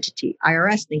regulated entity.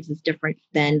 IRS thinks it's different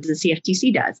than the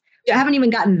CFTC does. I haven't even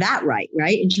gotten that right,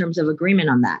 in terms of agreement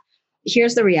on that.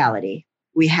 Here's the reality.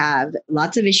 We have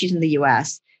lots of issues in the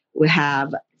US. We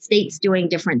have states doing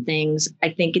different things.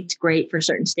 I think it's great for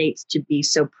certain states to be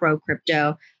so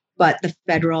pro-crypto, but the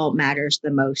federal matters the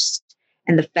most.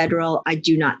 And the federal, I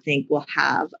do not think will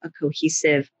have a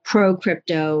cohesive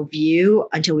pro-crypto view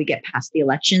until we get past the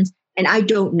elections. And I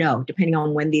don't know, depending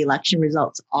on when the election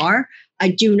results are, I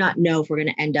do not know if we're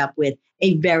going to end up with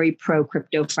a very pro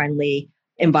crypto friendly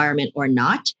environment or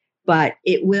not. But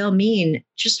it will mean,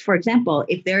 just for example,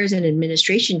 if there is an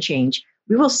administration change,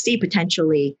 we will see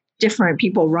potentially different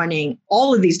people running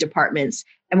all of these departments,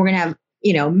 and we're going to have,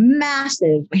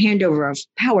 massive handover of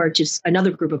power to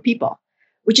another group of people,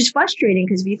 which is frustrating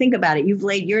because if you think about it,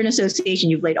 you're an association,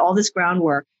 you've laid all this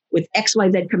groundwork with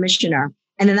XYZ commissioner,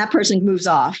 and then that person moves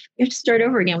off. You have to start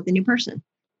over again with a new person.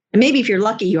 And maybe if you're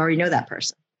lucky, you already know that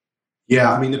person.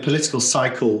 Yeah, I mean, the political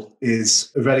cycle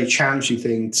is a very challenging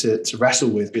thing to wrestle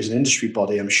with as an industry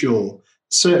body, I'm sure.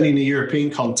 Certainly in the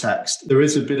European context, there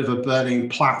is a bit of a burning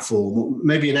platform,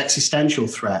 maybe an existential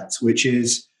threat, which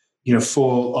is,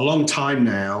 for a long time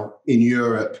now in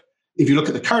Europe, if you look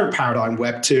at the current paradigm,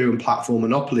 Web 2 and platform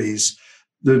monopolies,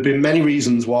 there have been many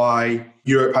reasons why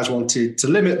Europe has wanted to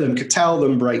limit them, curtail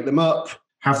them, break them up,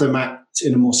 have them act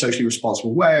in a more socially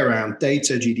responsible way around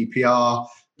data, GDPR,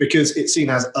 because it's seen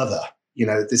as other.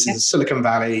 This is a Silicon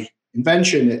Valley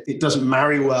invention. It doesn't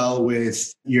marry well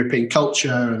with European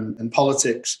culture and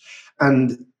politics.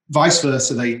 And vice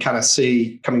versa, they kind of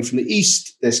see coming from the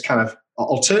East, this kind of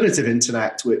alternative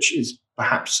internet, which is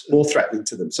perhaps more threatening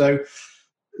to them. So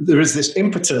there is this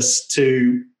impetus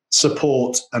to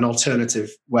support an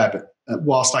alternative web.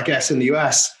 Whilst I guess in the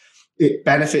US, it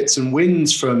benefits and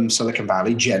wins from Silicon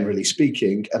Valley, generally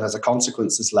speaking. And as a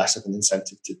consequence, there's less of an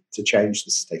incentive to change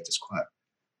the status quo.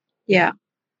 Yeah,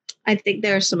 I think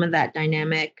there's some of that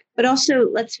dynamic. But also,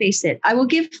 let's face it, I will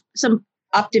give some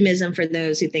optimism for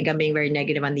those who think I'm being very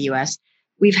negative on the US.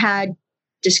 We've had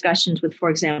discussions with, for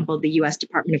example, the US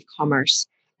Department of Commerce,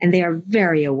 and they are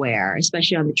very aware,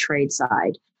 especially on the trade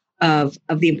side, of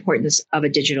the importance of a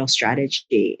digital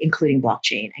strategy, including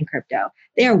blockchain and crypto.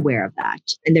 They are aware of that,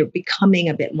 and they're becoming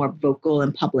a bit more vocal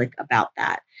and public about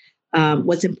that.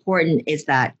 What's important is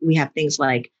that we have things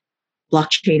like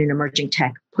blockchain and emerging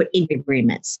tech put in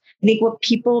agreements. I think what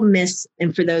people miss,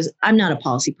 and for those, I'm not a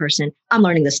policy person, I'm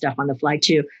learning this stuff on the fly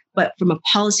too, but from a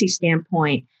policy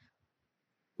standpoint,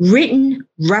 written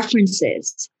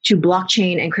references to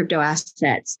blockchain and crypto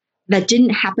assets that didn't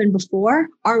happen before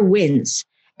are wins.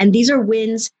 And these are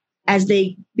wins as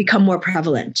they become more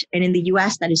prevalent. And in the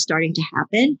US, that is starting to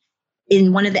happen.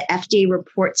 In one of the FDA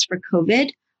reports for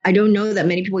COVID, I don't know that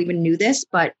many people even knew this,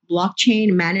 but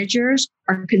blockchain managers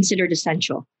are considered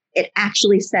essential. It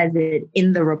actually says it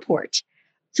in the report.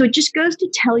 So it just goes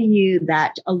to tell you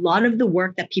that a lot of the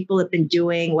work that people have been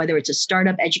doing, whether it's a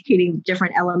startup educating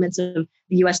different elements of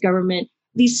the US government,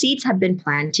 these seeds have been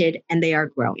planted and they are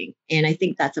growing. And I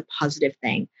think that's a positive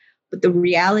thing. But the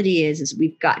reality is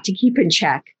we've got to keep in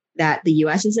check that the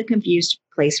US is a confused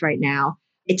place right now.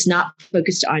 It's not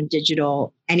focused on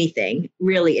digital anything.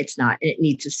 Really, it's not. And it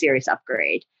needs a serious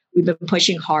upgrade. We've been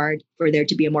pushing hard for there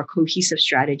to be a more cohesive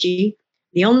strategy.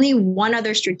 The only one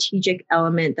other strategic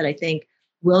element that I think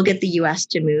will get the US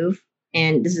to move,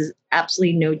 and this is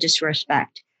absolutely no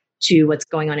disrespect to what's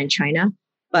going on in China,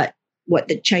 but what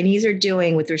the Chinese are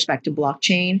doing with respect to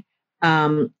blockchain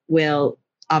will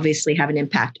obviously have an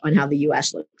impact on how the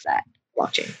US looks at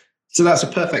blockchain. So that's a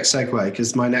perfect segue,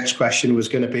 because my next question was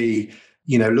going to be,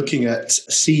 looking at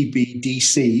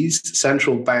CBDCs,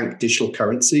 central bank digital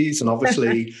currencies, and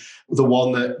obviously the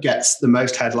one that gets the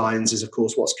most headlines is, of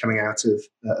course, what's coming out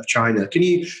of China. Can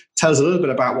you tell us a little bit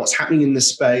about what's happening in this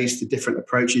space, the different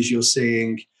approaches you're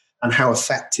seeing, and how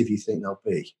effective you think they'll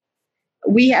be?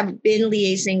 We have been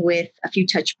liaising with a few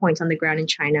touch points on the ground in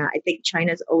China. I think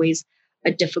China is always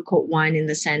a difficult one in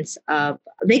the sense of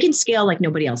they can scale like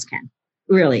nobody else can.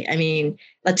 Really. I mean,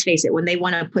 let's face it, when they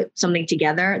want to put something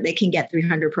together, they can get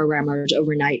 300 programmers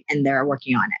overnight and they're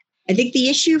working on it. I think the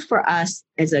issue for us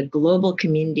as a global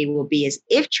community will be is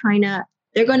if China,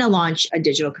 they're going to launch a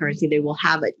digital currency, they will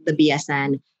have the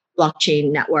BSN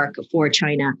blockchain network for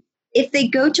China. If they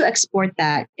go to export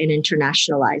that and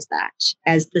internationalize that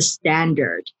as the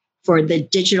standard for the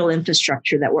digital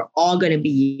infrastructure that we're all going to be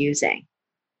using,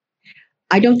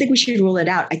 I don't think we should rule it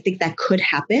out. I think that could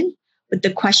happen. But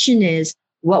the question is,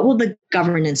 what will the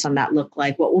governance on that look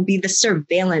like? What will be the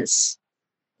surveillance,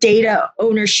 data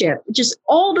ownership, just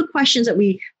all the questions that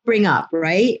we bring up,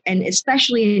 right? And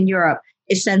especially in Europe,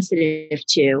 is sensitive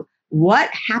to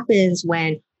what happens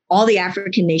when all the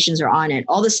African nations are on it,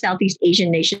 all the Southeast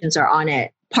Asian nations are on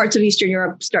it, parts of Eastern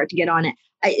Europe start to get on it.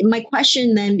 My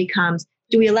question then becomes,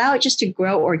 do we allow it just to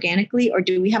grow organically, or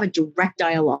do we have a direct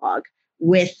dialogue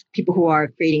with people who are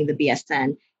creating the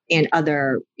BSN and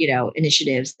other,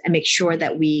 initiatives and make sure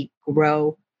that we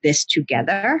grow this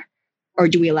together? Or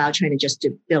do we allow China just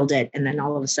to build it and then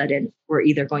all of a sudden we're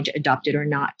either going to adopt it or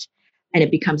not, and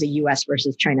it becomes a US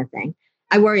versus China thing?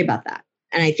 I worry about that.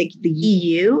 And I think the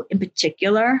EU in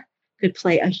particular could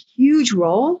play a huge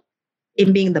role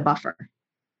in being the buffer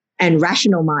and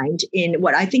rational mind in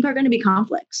what I think are going to be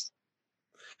conflicts.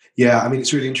 Yeah, I mean,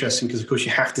 it's really interesting because, of course,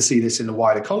 you have to see this in the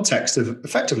wider context of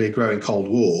effectively a growing Cold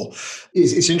War.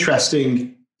 It's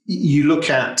interesting. You look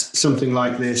at something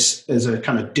like this as a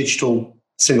kind of digital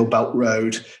single belt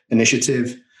road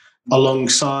initiative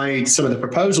alongside some of the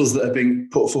proposals that are being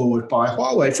put forward by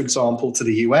Huawei, for example, to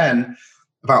the UN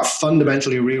about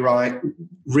fundamentally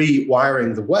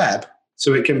rewiring the web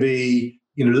so it can be,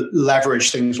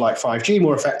 leverage things like 5G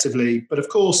more effectively. But of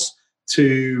course,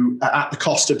 at the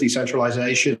cost of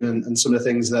decentralization and some of the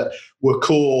things that were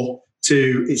core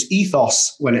to its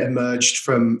ethos when it emerged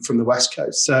from the West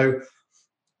Coast. So,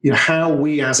 how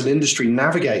we as an industry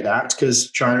navigate that,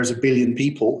 because China is 1 billion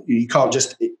people, you can't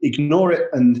just ignore it.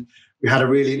 And we had a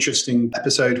really interesting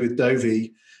episode with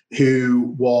Dovi,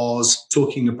 who was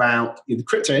talking about the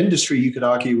crypto industry, you could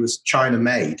argue, was China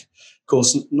made. Of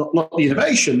course, not the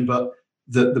innovation, but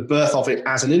the birth of it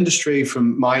as an industry,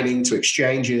 from mining to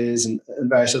exchanges and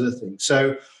various other things.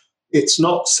 So it's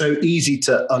not so easy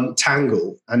to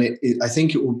untangle. And I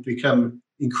think it will become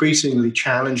increasingly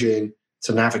challenging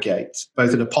to navigate,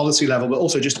 both at a policy level, but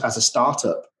also just as a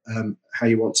startup, how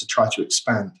you want to try to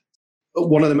expand.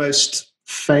 One of the most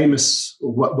famous,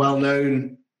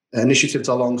 well-known initiatives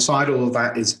alongside all of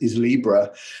that is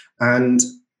Libra. And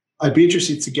I'd be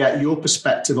interested to get your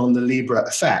perspective on the Libra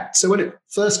effect. So when it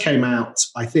first came out,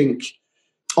 I think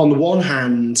on the one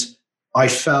hand, I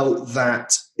felt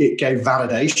that it gave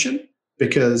validation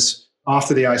because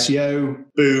after the ICO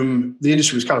boom, the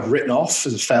industry was kind of written off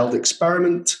as a failed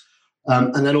experiment.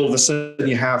 And then all of a sudden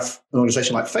you have an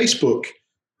organization like Facebook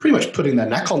pretty much putting their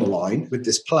neck on the line with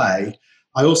this play.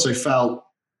 I also felt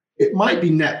it might be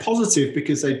net positive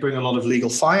because they bring a lot of legal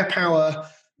firepower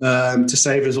to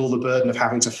save us all the burden of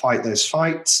having to fight those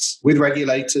fights with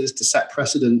regulators to set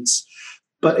precedents.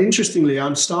 But interestingly,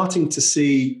 I'm starting to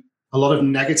see a lot of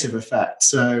negative effects.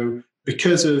 So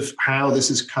because of how this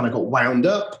has kind of got wound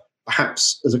up,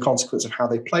 perhaps as a consequence of how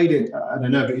they played it, I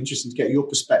don't know, but interesting to get your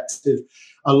perspective.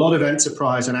 A lot of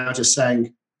enterprise are now just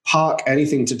saying, park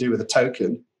anything to do with a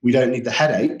token. We don't need the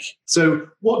headache. So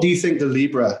what do you think the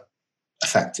Libra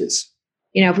effect is?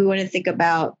 If we want to think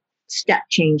about step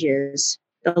changes,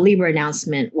 the Libra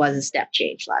announcement was a step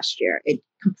change last year. It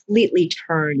completely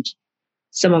turned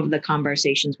some of the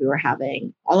conversations we were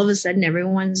having. All of a sudden,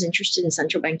 everyone's interested in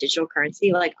central bank digital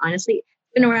currency. Like, honestly,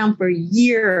 it's been around for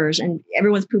years and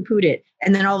everyone's poo-pooed it.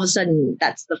 And then all of a sudden,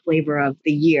 that's the flavor of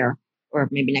the year, or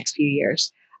maybe next few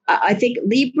years. I think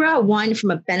Libra, one,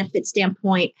 from a benefit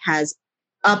standpoint, has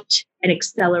upped and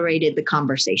accelerated the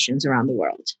conversations around the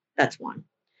world. That's one.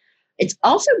 It's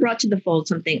also brought to the fold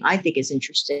something I think is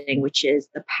interesting, which is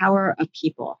the power of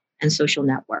people and social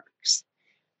networks.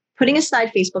 Putting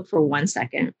aside Facebook for 1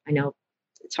 second, I know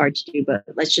it's hard to do, but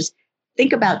let's just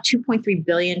think about 2.3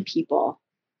 billion people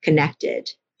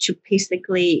connected to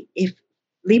basically, if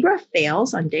Libra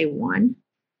fails on day one,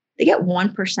 they get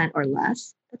 1% or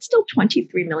less. That's still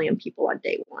 23 million people on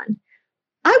day one.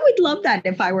 I would love that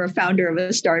if I were a founder of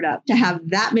a startup to have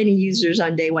that many users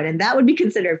on day one, and that would be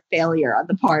considered failure on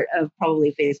the part of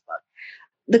probably Facebook.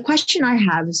 The question I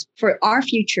have is, for our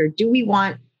future, do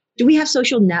we have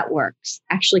social networks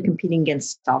actually competing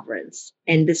against sovereigns?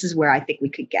 And this is where I think we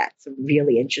could get some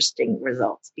really interesting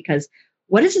results, because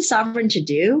what is a sovereign to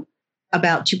do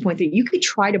about 2.3? You could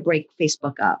try to break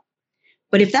Facebook up,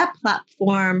 but if that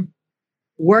platform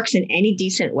works in any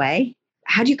decent way,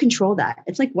 how do you control that?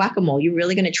 It's like whack-a-mole. You're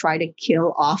really going to try to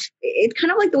kill off. It's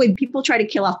kind of like the way people try to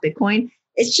kill off Bitcoin.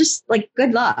 It's just like,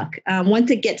 good luck.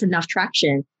 Once it gets enough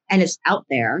traction and it's out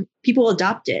there, people will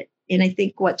adopt it. And I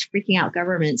think what's freaking out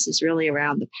governments is really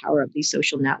around the power of these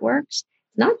social networks.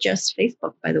 Not just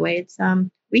Facebook, by the way. It's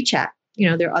WeChat.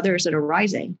 There are others that are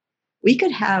rising. We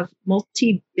could have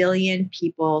multi-billion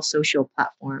people social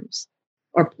platforms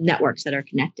or networks that are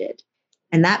connected.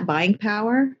 And that buying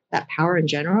power, that power in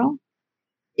general,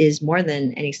 is more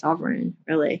than any sovereign,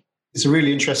 really. It's a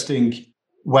really interesting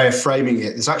way of framing it.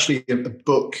 There's actually a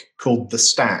book called The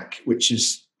Stack, which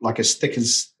is like as thick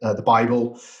as the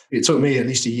Bible. It took me at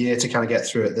least a year to kind of get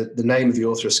through it. The name of the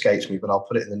author escapes me, but I'll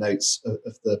put it in the notes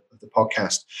of the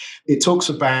podcast. It talks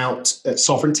about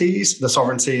sovereignties, the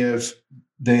sovereignty of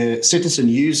the citizen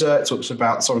user. It talks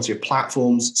about the sovereignty of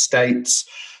platforms, states.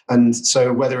 And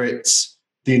so whether it's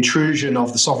the intrusion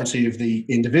of the sovereignty of the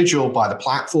individual by the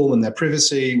platform and their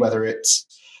privacy, whether it's,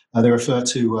 they refer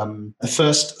to the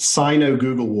first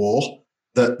Sino-Google war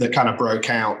that kind of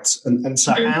broke out. And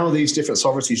so how these different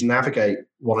sovereignties navigate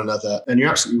one another. And you're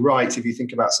absolutely right. If you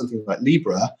think about something like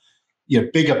Libra,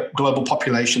 bigger global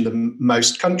population than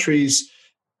most countries,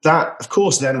 that, of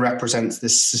course, then represents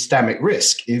this systemic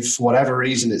risk if, for whatever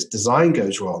reason, its design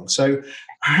goes wrong. So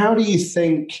how do you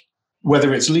think,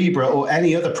 whether it's Libra or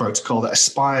any other protocol that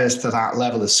aspires to that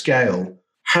level of scale,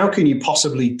 how can you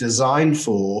possibly design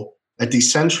for a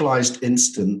decentralized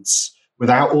instance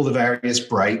without all the various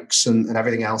breaks and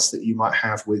everything else that you might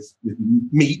have with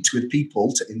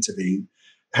people to intervene?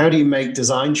 How do you make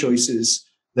design choices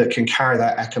that can carry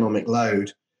that economic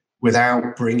load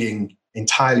without bringing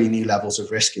entirely new levels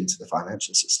of risk into the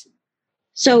financial system?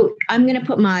 So I'm going to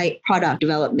put my product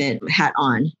development hat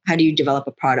on. How do you develop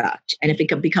a product? And if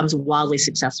it becomes wildly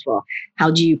successful, how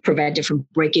do you prevent it from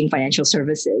breaking financial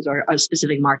services or a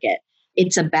specific market?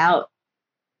 It's about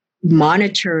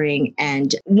monitoring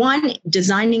and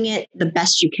designing it the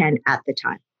best you can at the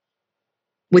time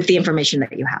with the information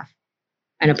that you have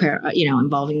and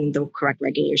involving the correct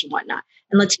regulators and whatnot.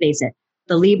 And let's face it,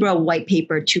 the Libra white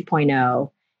paper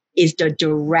 2.0 is the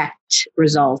direct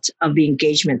result of the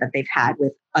engagement that they've had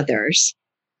with others,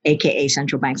 aka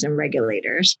central banks and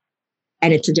regulators.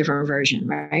 And it's a different version,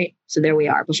 right? So there we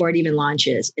are. Before it even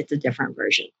launches, it's a different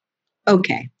version.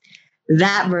 Okay,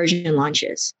 that version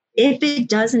launches. If it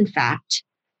does, in fact,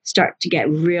 start to get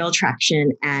real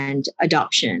traction and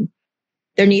adoption,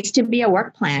 there needs to be a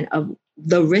work plan of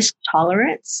the risk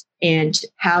tolerance and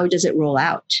how does it roll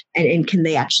out? And can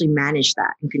they actually manage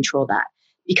that and control that?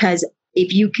 Because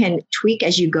if you can tweak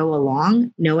as you go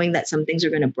along, knowing that some things are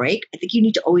going to break, I think you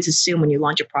need to always assume when you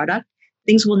launch a product,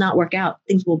 things will not work out,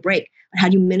 things will break. But how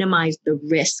do you minimize the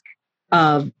risk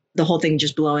of the whole thing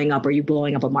just blowing up or you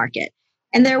blowing up a market?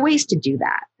 And there are ways to do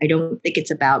that. I don't think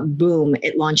it's about, boom,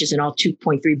 it launches and all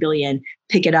 2.3 billion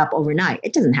pick it up overnight.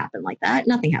 It doesn't happen like that.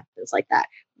 Nothing happens like that.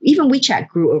 Even WeChat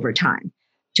grew over time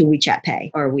to WeChat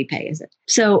Pay, or WePay, is it?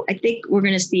 So I think we're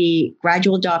going to see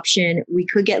gradual adoption. We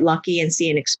could get lucky and see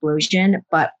an explosion,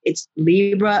 but it's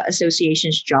Libra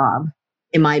Association's job,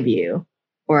 in my view,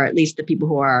 or at least the people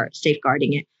who are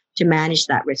safeguarding it, to manage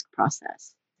that risk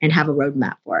process and have a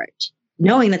roadmap for it,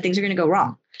 knowing that things are going to go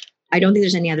wrong. I don't think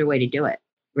there's any other way to do it,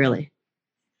 really.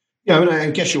 Yeah, I mean, I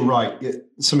guess you're right.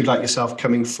 Somebody like yourself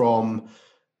coming from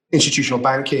institutional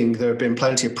banking, there have been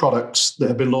plenty of products that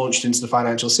have been launched into the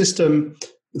financial system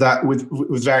that with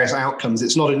various outcomes.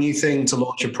 It's not a new thing to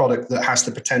launch a product that has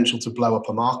the potential to blow up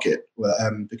a market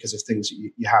because of things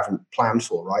you haven't planned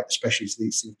for, right? Especially as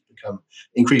these things become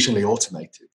increasingly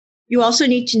automated. You also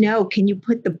need to know, can you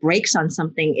put the brakes on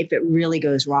something if it really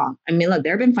goes wrong? I mean, look,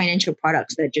 there have been financial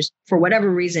products that just, for whatever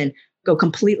reason, go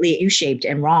completely U-shaped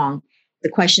and wrong. The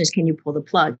question is, can you pull the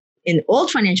plug? In the old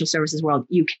financial services world,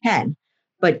 you can.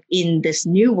 But in this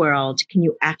new world, can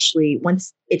you actually,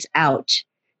 once it's out,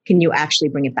 can you actually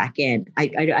bring it back in?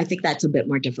 I think that's a bit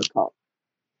more difficult.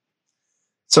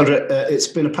 Sandra, it's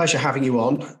been a pleasure having you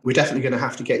on. We're definitely going to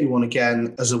have to get you on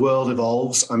again as the world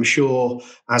evolves. I'm sure,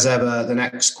 as ever, the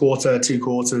next quarter, 2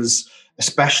 quarters,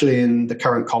 especially in the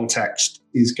current context,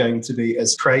 is going to be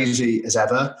as crazy as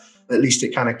ever. At least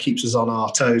it kind of keeps us on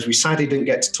our toes. We sadly didn't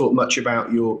get to talk much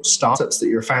about your startups that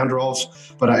you're a founder of.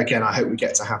 But again, I hope we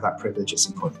get to have that privilege at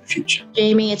some point in the future.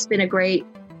 Jamie, it's been a great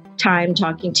time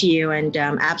talking to you. And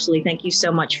absolutely, thank you so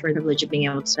much for the privilege of being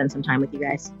able to spend some time with you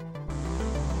guys.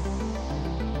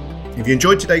 If you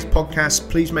enjoyed today's podcast,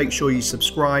 please make sure you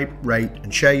subscribe, rate,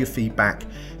 and share your feedback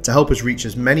to help us reach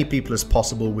as many people as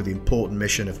possible with the important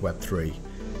mission of Web3.